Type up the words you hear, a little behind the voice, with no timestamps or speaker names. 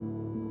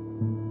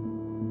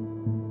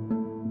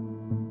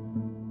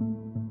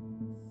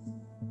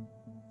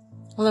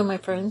Hello, my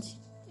friends.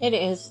 It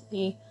is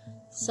the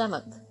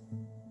 7th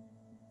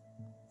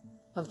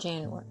of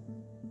January.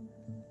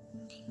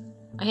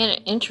 I had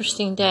an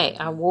interesting day.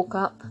 I woke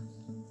up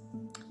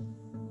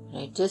and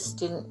I just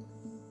didn't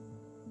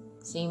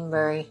seem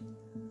very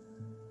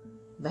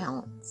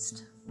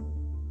balanced.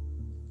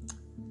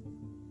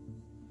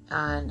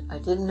 And I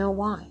didn't know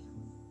why.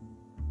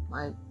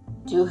 I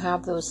do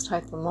have those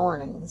type of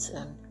mornings,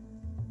 and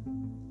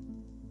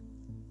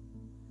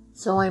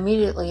so I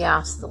immediately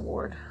asked the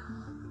Lord,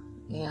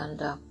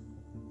 and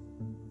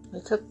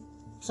it took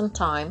some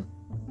time,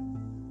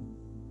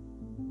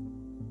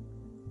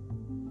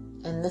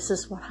 and this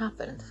is what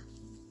happened.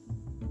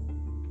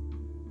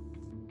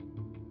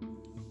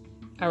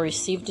 I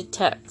received a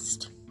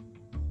text,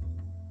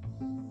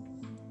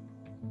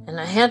 and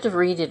I had to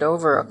read it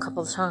over a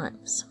couple of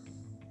times,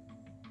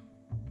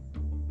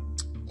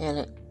 and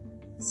it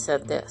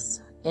said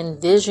this: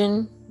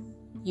 envision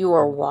you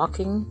are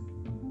walking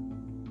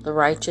the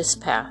righteous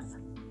path.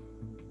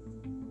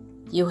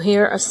 You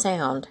hear a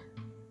sound,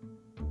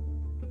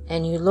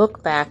 and you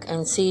look back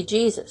and see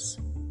Jesus.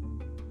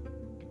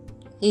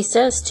 He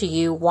says to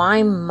you,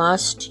 why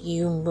must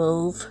you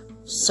move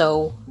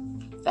so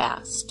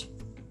fast?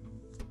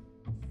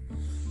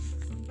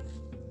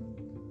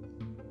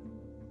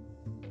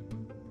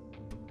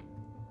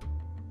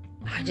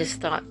 I just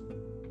thought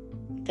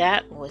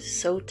that was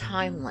so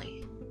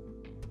timely.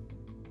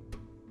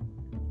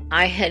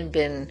 I had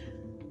been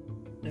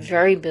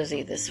very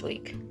busy this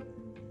week,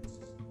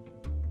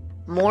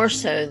 more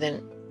so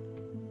than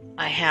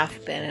I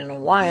have been in a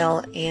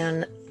while,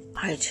 and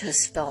I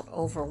just felt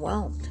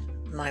overwhelmed.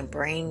 My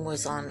brain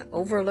was on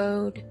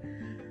overload.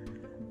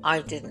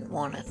 I didn't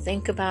want to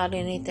think about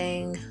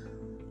anything.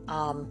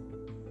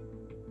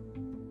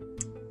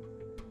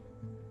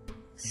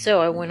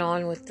 So I went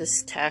on with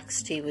this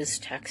text he was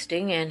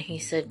texting, and he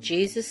said,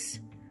 Jesus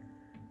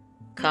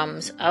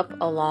comes up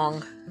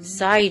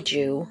alongside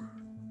you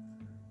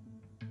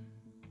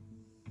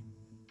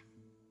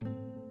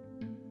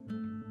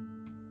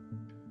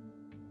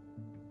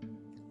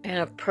and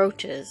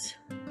approaches,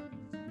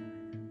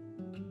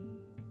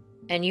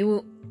 and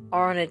you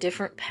are on a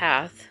different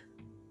path,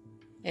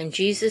 and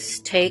Jesus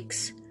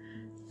takes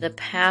the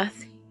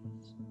path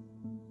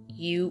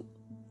you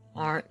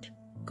aren't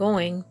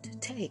going to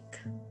take.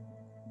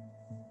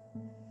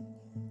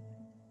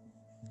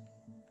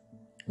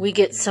 We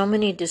get so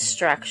many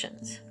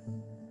distractions.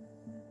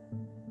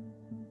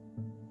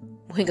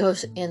 We go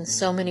in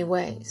so many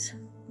ways.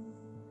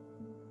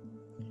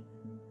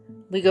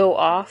 We go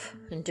off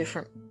in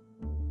different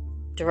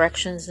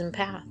directions and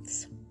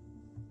paths.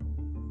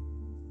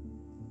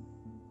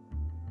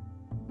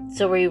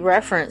 So we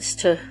reference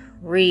to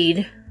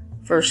read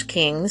 1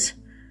 Kings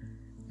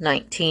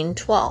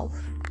 19:12,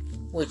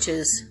 which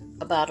is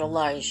about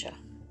Elijah.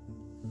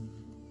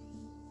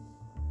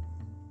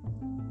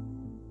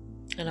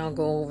 And I'll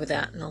go over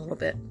that in a little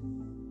bit.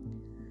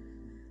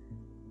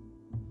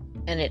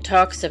 And it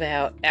talks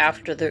about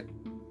after the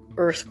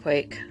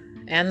earthquake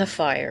and the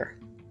fire,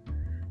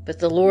 but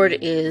the Lord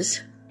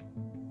is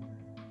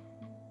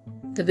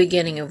the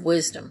beginning of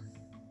wisdom.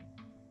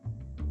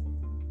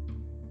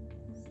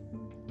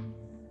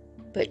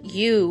 But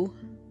you,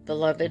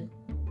 beloved,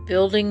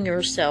 building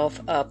yourself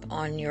up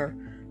on your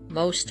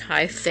most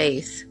high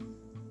faith,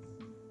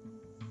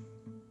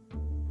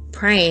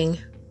 praying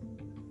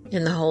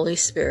in the Holy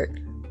Spirit.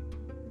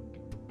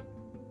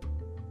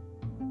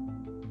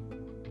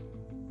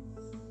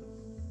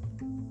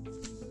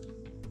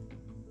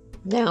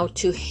 Now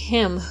to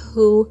him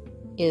who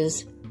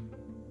is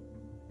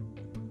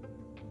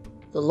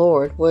the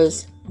Lord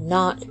was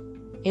not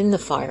in the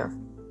fire,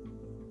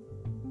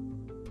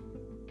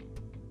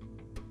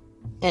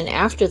 and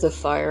after the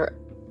fire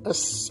a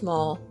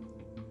small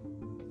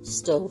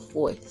still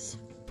voice.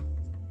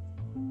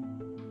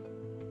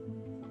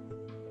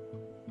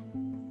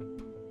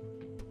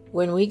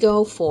 When we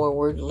go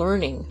forward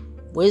learning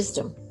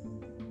wisdom,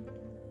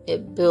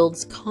 it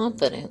builds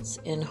confidence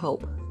in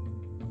hope.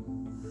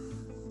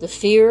 The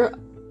fear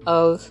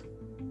of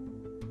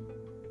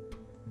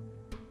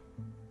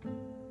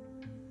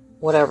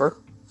whatever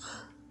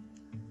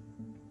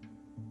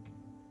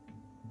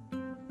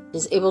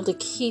is able to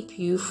keep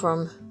you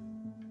from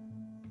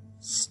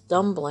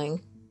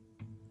stumbling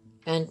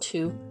and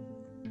to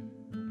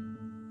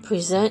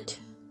present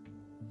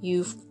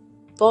you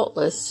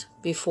faultless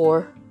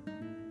before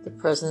the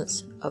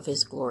presence of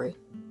his glory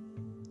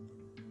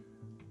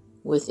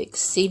with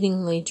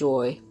exceedingly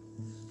joy.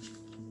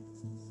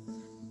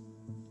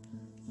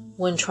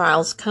 When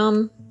trials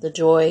come, the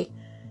joy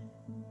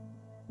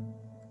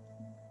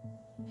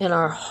in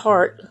our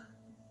heart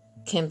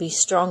can be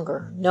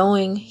stronger,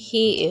 knowing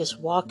he is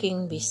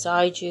walking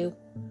beside you,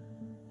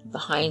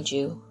 behind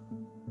you,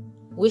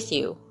 with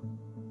you,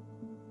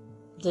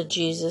 the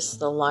Jesus,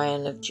 the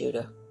Lion of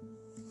Judah.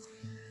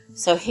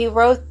 So he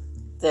wrote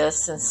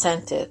this and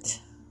sent it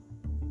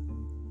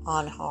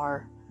on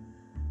our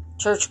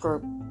church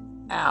group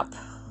app,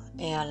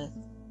 and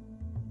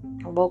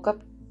I woke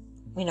up,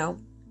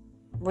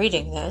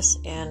 reading this,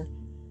 and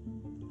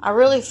I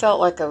really felt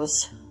like I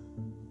was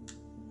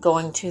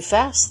going too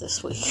fast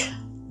this week.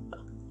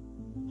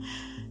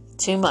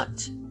 Too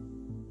much.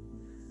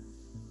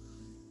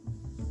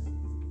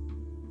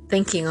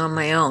 Thinking on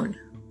my own.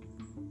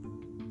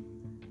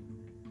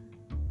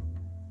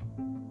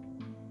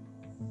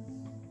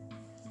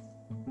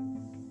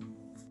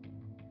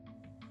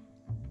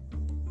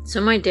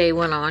 So my day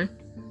went on,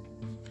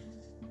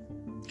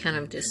 kind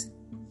of just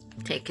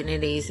taking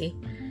it easy.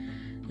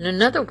 And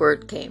another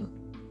word came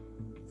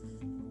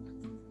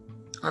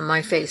on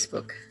my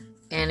Facebook,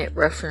 and it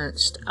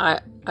referenced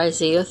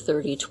Isaiah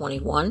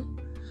 30:21,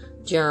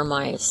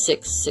 Jeremiah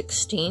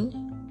 6:16,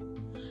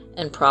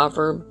 and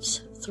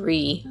Proverbs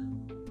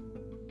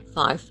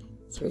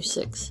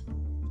 3:5-6.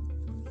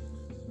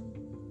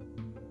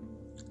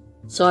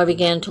 So I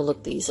began to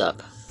look these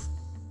up.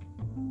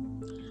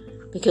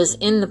 Because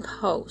in the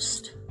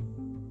post,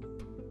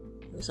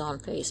 it was on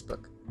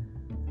Facebook,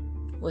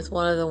 with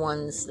one of the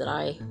ones that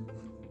I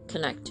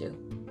connect to,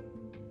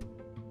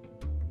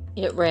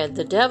 it read,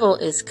 "The devil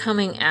is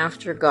coming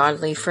after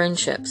godly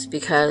friendships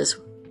because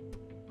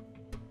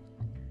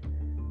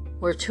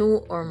where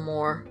two or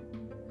more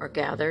are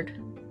gathered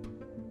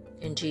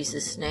in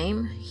Jesus'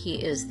 name,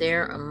 he is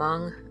there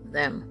among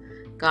them.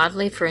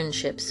 Godly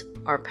friendships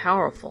are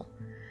powerful.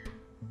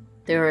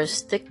 There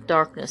is thick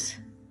darkness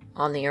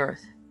on the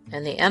earth,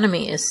 and the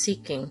enemy is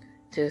seeking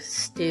to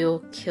steal,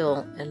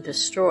 kill, and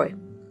destroy.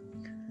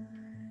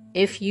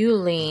 If you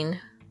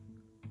lean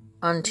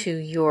unto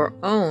your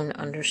own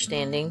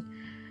understanding,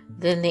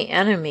 then the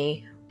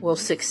enemy will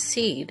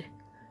succeed.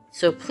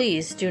 So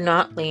please do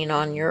not lean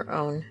on your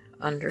own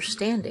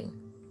understanding.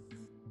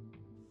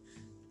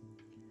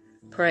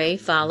 Pray,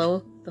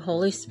 follow the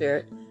Holy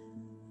Spirit,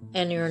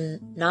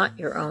 and not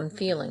your own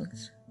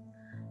feelings.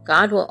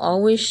 God will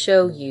always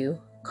show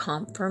you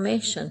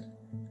confirmation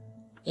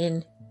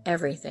in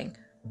everything.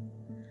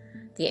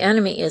 The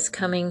enemy is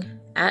coming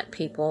at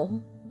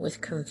people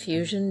with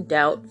confusion,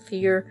 doubt,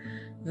 fear,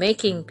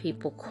 making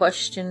people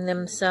question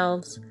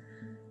themselves.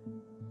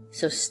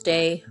 So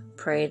stay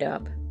prayed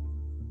up.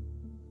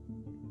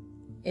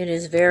 It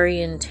is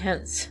very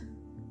intense,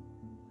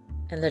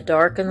 and the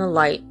dark and the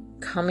light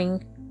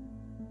coming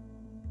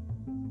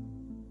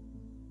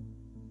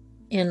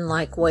in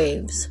like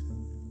waves.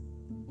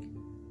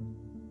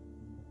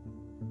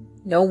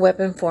 No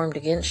weapon formed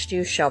against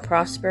you shall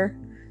prosper.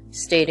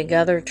 Stay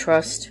together,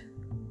 trust,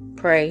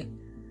 pray.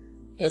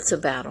 It's a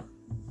battle."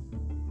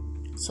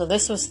 So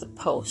this was the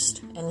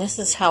post, and this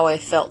is how I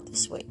felt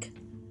this week.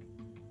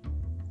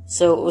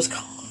 So it was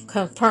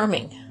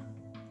confirming.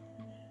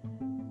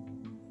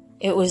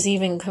 It was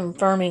even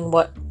confirming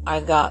what I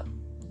got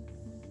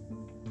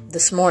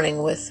this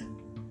morning with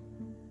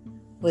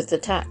the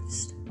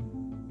text.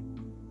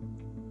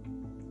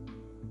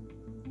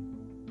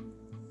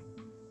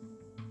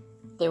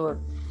 They were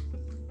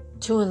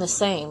two and the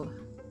same.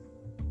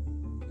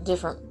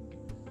 Different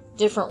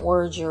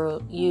words are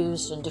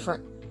used in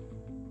different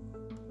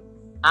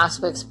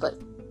aspects, but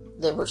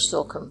they were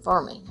still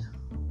confirming.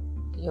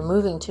 You're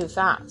moving too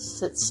fast.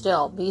 Sit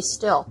still. Be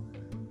still.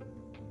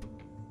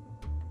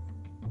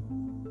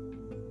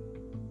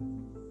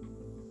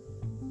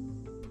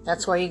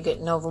 That's why you're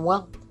getting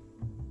overwhelmed.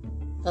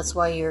 That's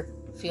why you're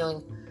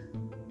feeling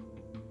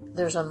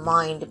there's a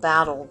mind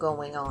battle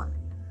going on.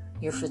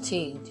 You're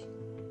fatigued.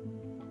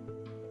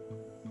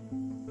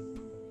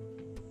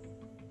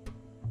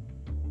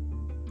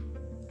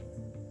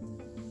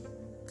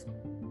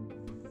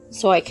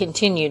 So I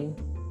continued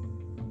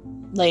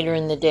later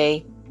in the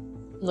day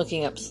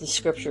looking up the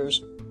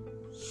scriptures.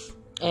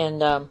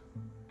 And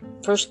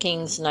 1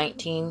 Kings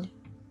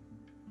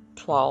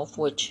 19:12,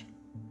 which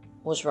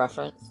was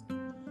referenced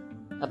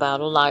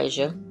about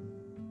Elijah.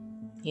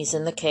 He's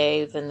in the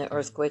cave and the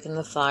earthquake and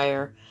the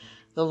fire.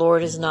 The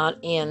Lord is not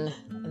in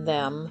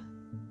them.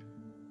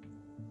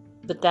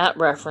 But that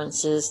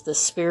references the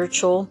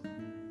spiritual,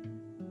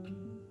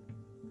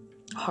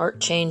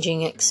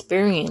 heart-changing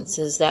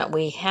experiences that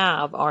we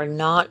have are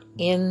not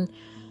in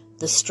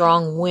the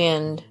strong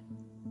wind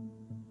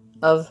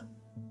of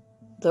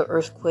the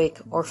earthquake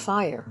or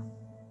fire.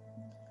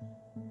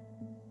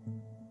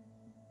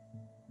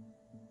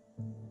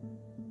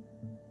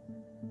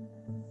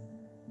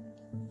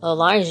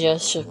 Elijah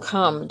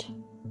succumbed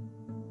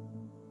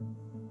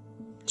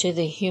to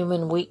the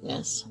human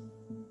weakness.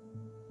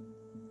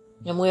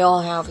 And we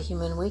all have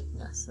human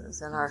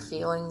weaknesses in our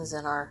feelings,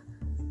 in our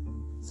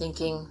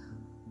thinking,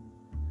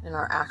 in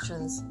our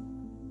actions,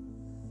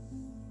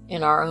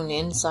 in our own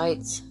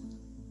insights.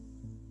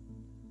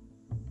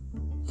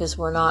 Because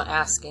we're not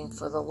asking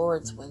for the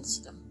Lord's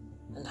wisdom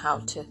and how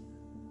to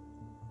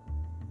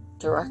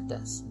direct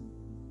us.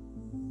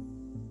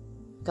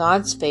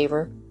 God's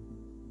favor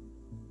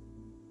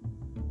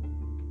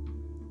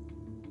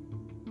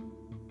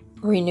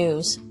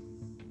renews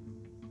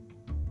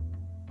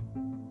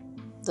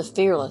the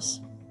fearless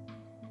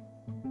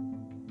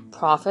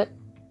prophet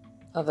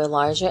of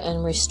Elijah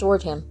and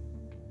restored him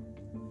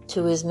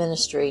to his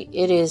ministry.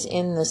 It is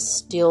in the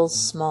still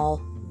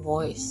small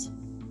voice.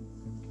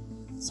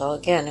 So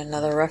again,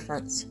 another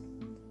reference.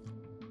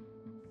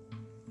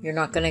 You're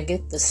not going to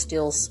get the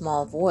still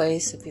small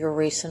voice if you're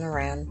racing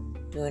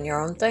around doing your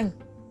own thing.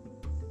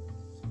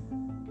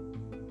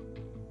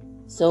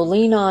 So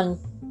lean on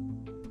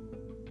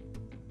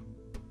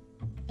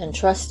and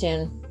trust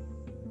in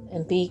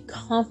and be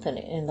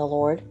confident in the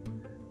Lord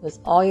with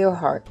all your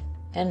heart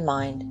and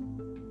mind,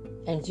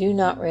 and do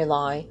not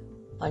rely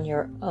on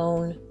your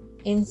own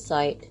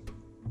insight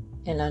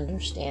and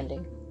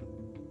understanding.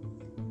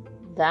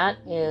 That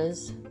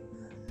is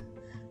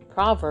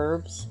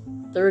Proverbs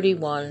 3,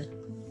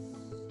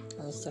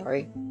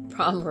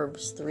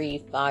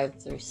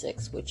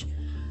 5-6, which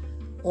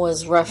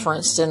was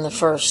referenced in the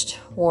first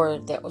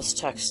word that was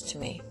texted to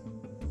me.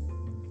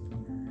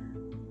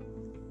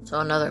 So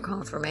another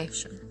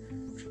confirmation.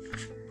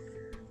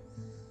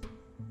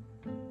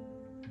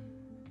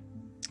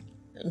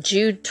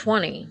 Jude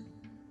 20,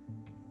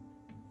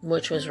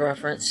 which was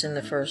referenced in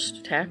the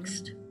first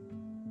text.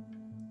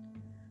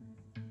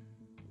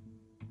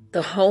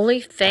 The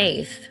holy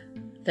faith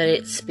that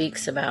it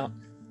speaks about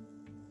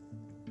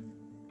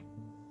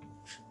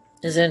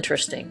is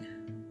interesting.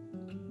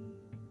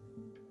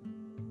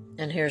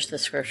 And here's the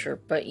scripture.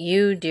 But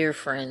you, dear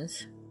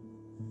friends,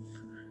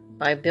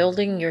 by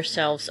building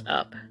yourselves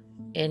up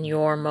in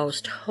your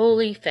most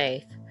holy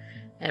faith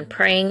and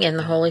praying in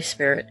the Holy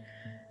Spirit,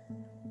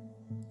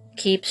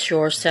 keeps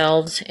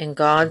yourselves in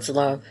God's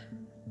love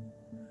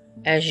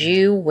as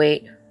you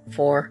wait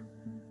for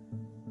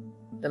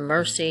the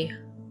mercy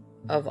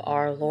of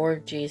our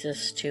Lord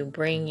Jesus to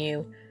bring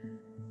you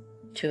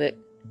to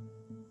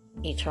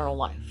eternal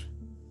life.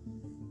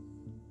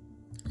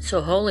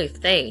 So holy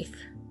faith,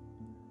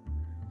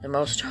 the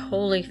most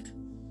holy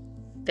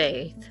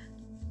faith,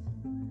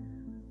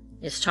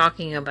 is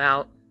talking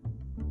about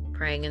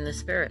praying in the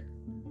Spirit.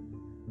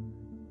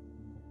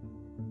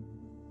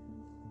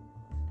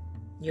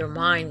 Your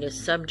mind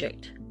is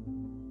subject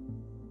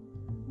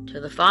to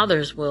the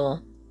Father's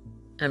will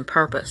and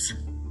purpose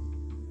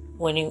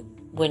when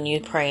you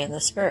pray in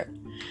the Spirit.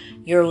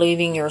 You're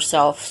leaving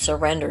yourself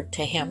surrendered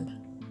to Him.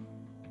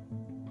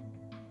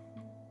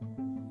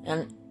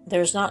 And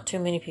there's not too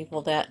many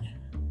people that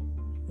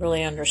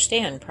really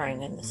understand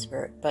praying in the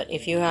Spirit. But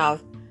if you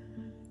have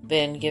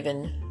been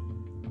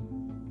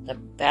given the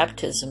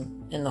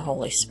baptism in the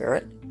Holy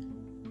Spirit,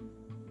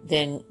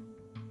 then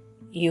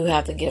you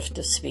have the gift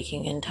of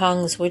speaking in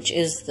tongues, which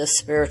is the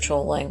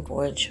spiritual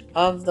language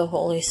of the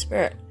Holy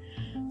Spirit.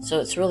 So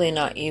it's really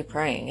not you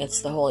praying,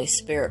 it's the Holy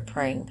Spirit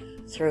praying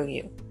through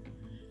you.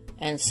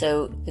 And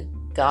so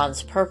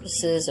God's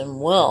purposes and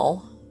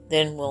will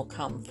then will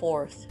come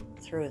forth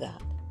through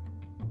that.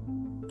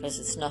 Because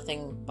it's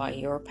nothing by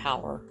your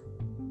power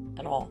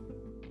at all.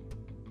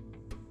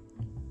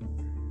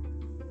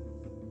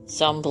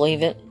 Some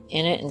believe in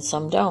it and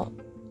some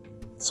don't.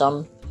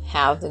 Some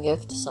have the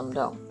gift, some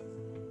don't.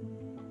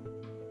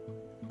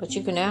 But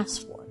you can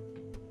ask for it.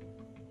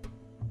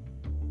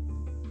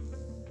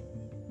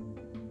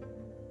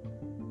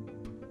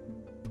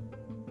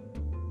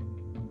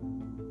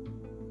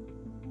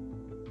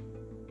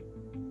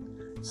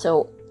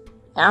 So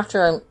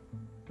after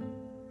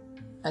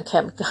I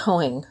kept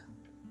going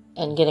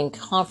and getting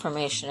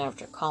confirmation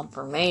after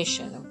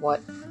confirmation of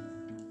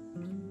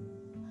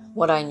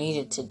what I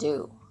needed to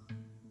do,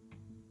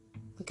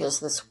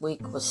 because this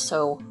week was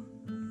so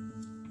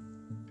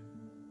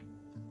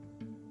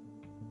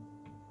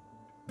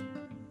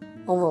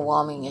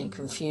overwhelming and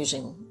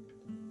confusion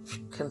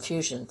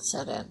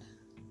set in.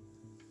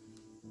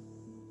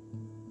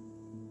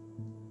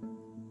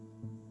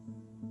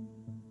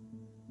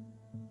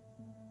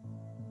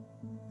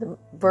 The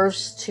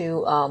verse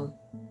to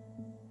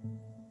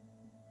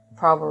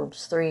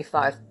Proverbs 3,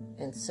 5,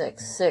 and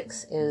 6.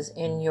 6 is,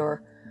 in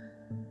your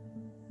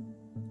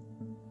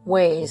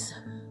ways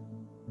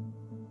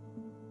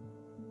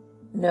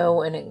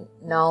know and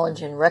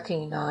acknowledge and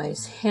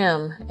recognize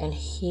Him, and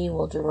He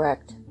will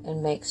direct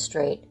and make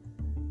straight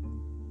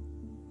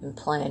and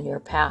plan your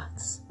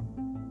paths.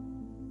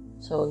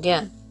 So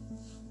again,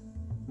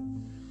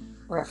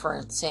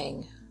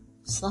 referencing,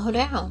 slow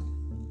down.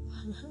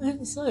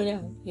 Slow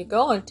down. You're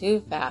going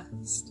too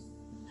fast.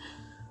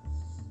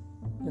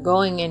 You're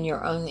going in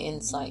your own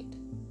insight.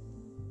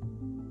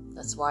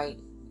 That's why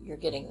you're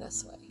getting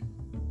this way.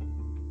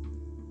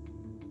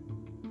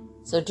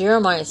 So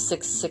Jeremiah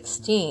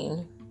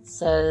 6:16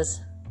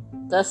 says,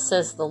 "Thus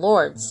says the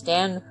Lord,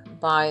 stand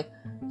by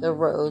the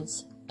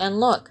roads and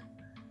look,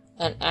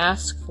 and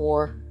ask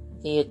for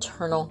the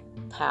eternal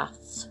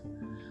paths,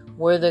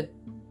 where the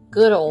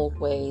good old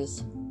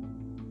ways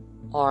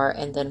are,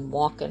 and then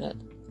walk in it,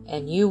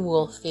 and you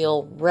will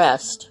feel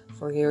rest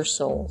for your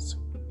souls."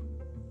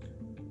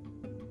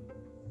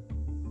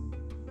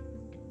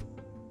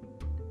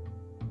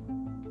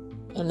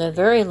 And the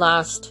very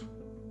last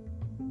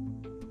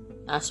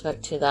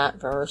aspect to that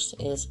verse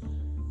is,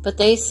 "But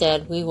they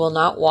said, we will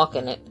not walk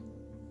in it."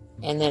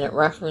 And then it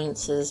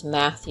references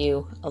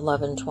Matthew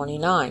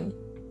 11:29.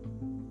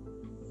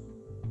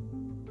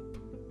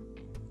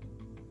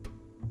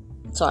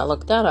 So I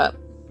looked that up.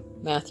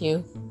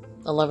 Matthew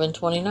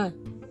 11:29.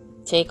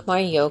 "Take my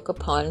yoke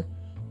upon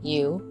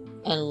you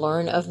and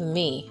learn of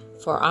me,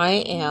 for I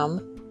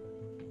am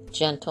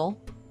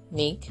gentle,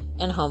 meek,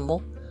 and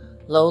humble,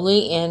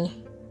 lowly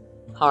in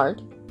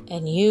heart,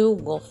 and you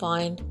will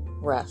find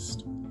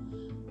rest,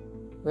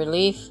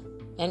 relief,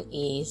 and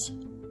ease,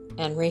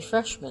 and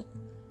refreshment,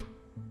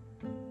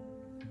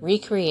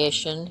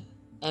 recreation,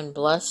 and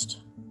blessed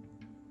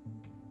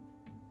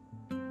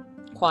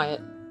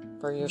quiet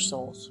for your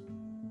souls.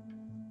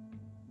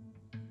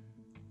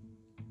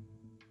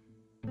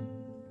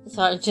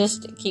 So I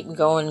just keep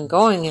going and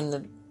going,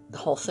 and the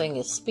whole thing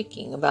is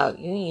speaking about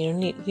you.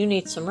 You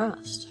need some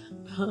rest.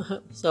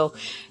 So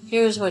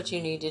here's what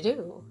you need to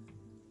do.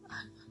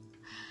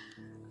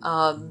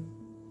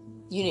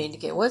 You need to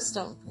get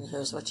wisdom. And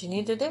here's what you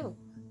need to do.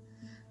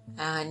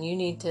 And you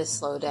need to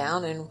slow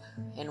down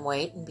and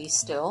wait and be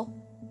still.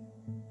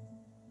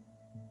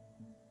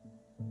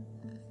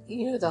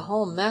 The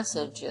whole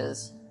message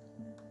is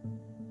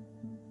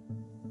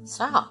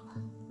stop.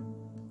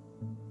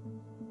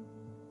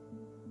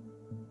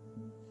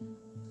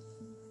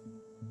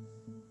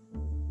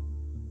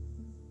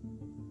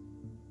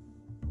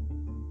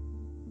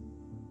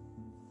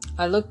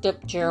 I looked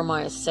up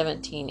Jeremiah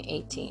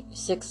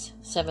 6,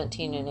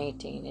 17, and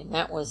 18, and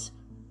that was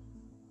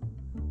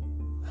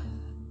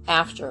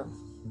after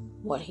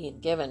what he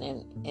had given.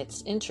 And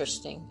it's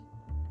interesting.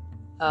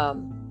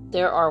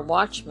 There are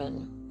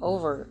watchmen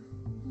over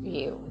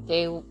you.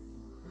 They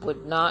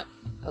would not,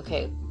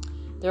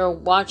 there are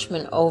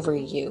watchmen over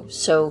you,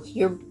 so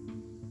you're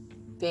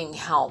being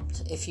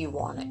helped if you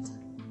want it.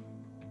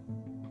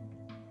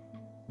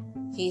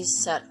 He's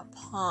set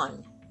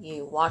upon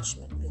you,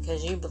 watchmen,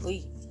 because you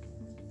believe.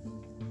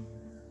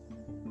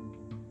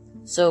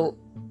 So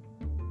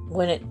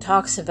when it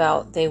talks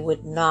about they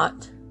would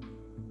not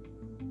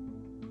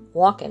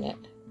walk in it,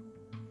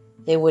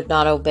 they would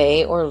not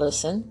obey or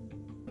listen,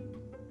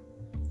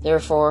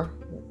 therefore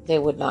they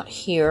would not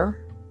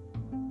hear,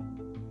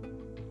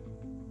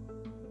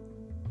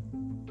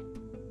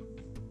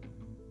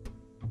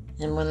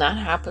 and when that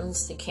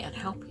happens, they can't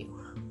help you.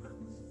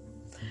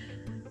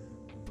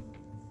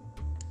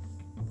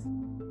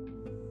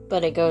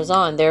 But it goes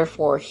on,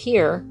 therefore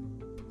hear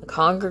the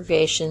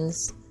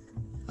congregations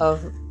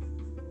of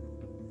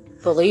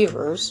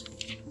believers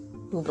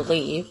who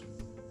believe,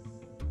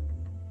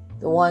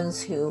 the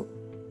ones who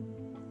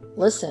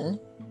listen,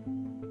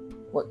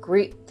 what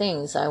great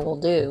things I will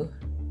do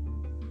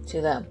to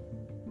them.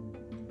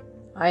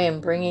 I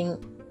am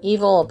bringing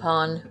evil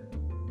upon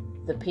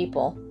the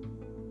people,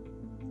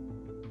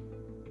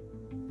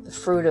 the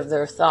fruit of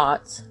their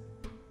thoughts,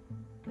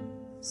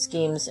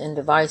 schemes, and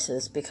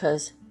devices,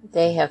 because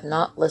they have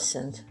not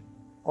listened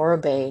or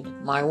obeyed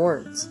my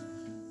words.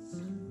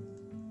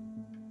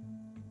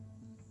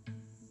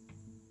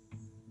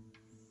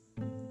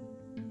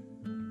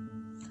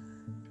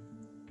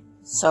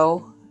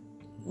 So,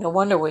 no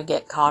wonder we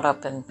get caught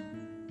up in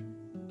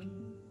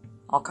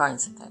all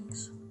kinds of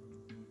things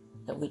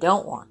that we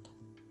don't want.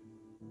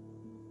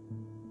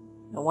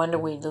 No wonder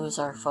we lose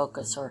our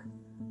focus or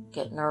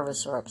get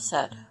nervous or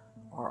upset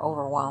or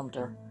overwhelmed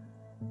or,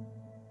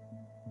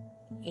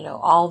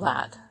 all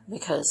that,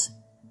 because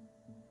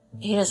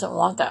he doesn't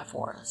want that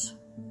for us.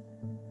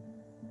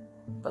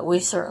 But we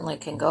certainly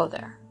can go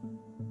there.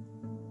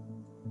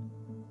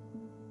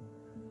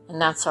 And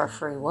that's our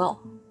free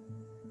will.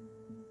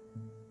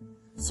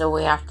 So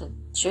we have to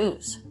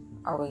choose.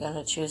 Are we going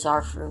to choose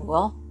our free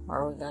will, or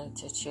are we going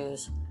to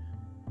choose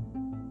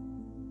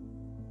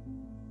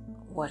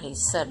what he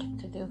said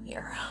to do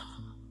here?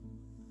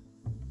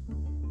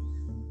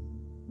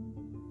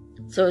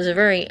 So it was a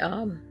very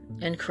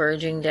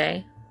encouraging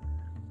day.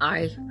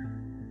 I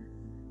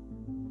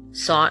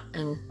sought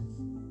and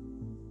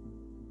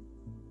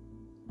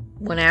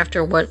went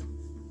after what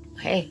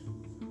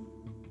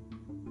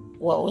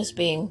was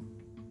being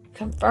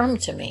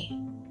confirmed to me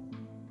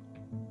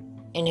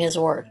in his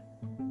word.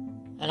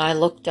 And I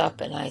looked up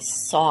and I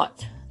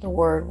sought the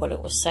word, what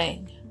it was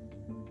saying.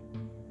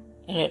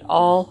 And it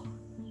all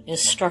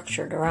is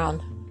structured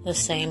around the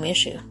same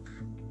issue.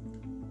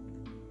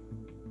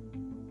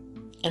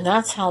 And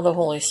that's how the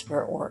Holy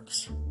Spirit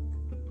works.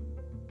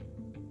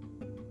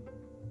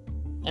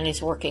 And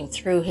he's working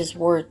through his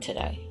word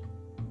today.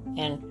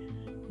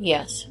 And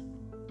yes,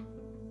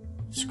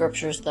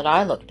 scriptures that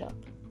I looked up,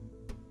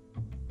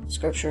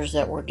 scriptures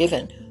that were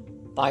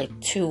given by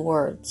 2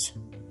 words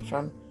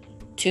from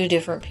 2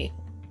 different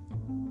people.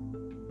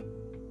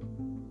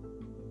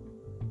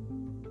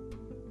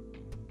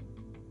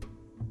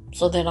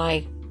 So then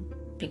I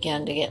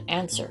began to get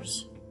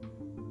answers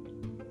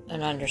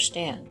and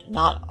understand,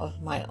 not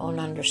of my own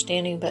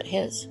understanding, but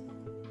his.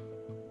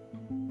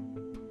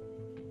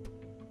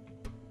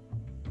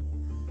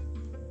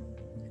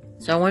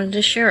 So I wanted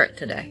to share it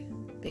today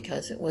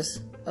because it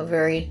was a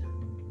very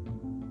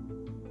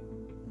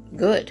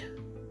good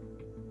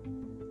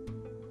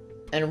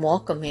and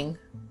welcoming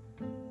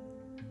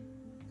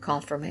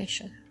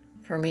confirmation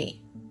for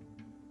me.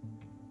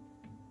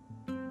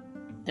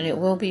 And it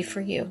will be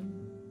for you.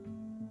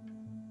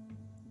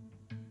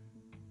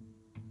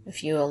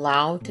 If you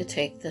allow to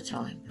take the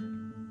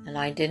time And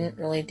I didn't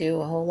really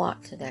do a whole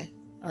lot today.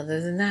 Other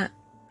than that,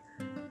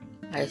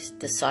 I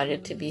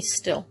decided to be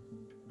still,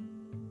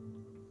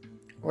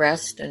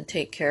 rest, and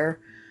take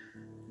care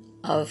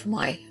of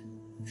my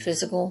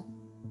physical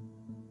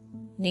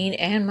need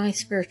and my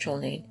spiritual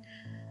need.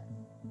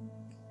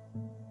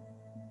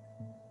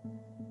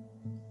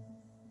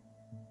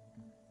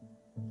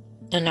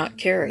 And not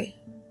carry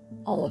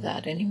all of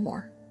that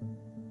anymore.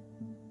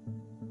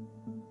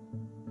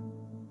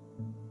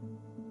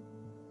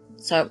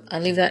 So I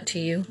leave that to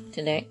you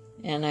today,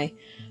 and I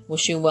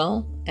wish you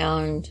well,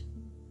 and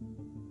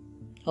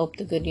hope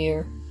the good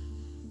year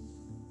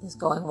is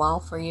going well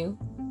for you.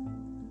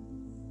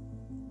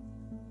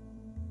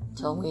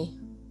 Until we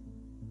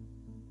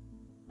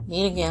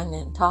meet again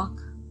and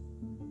talk,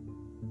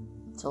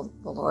 until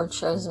the Lord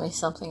shows me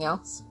something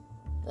else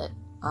that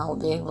I'll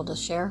be able to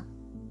share.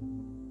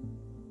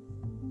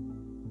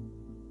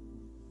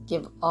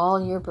 Give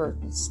all your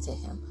burdens to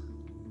Him.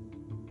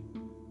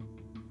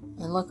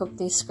 And look up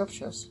these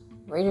scriptures.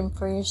 Read them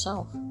for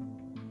yourself.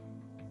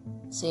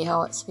 See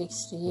how it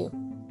speaks to you.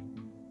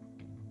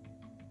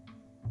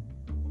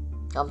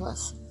 God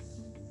bless.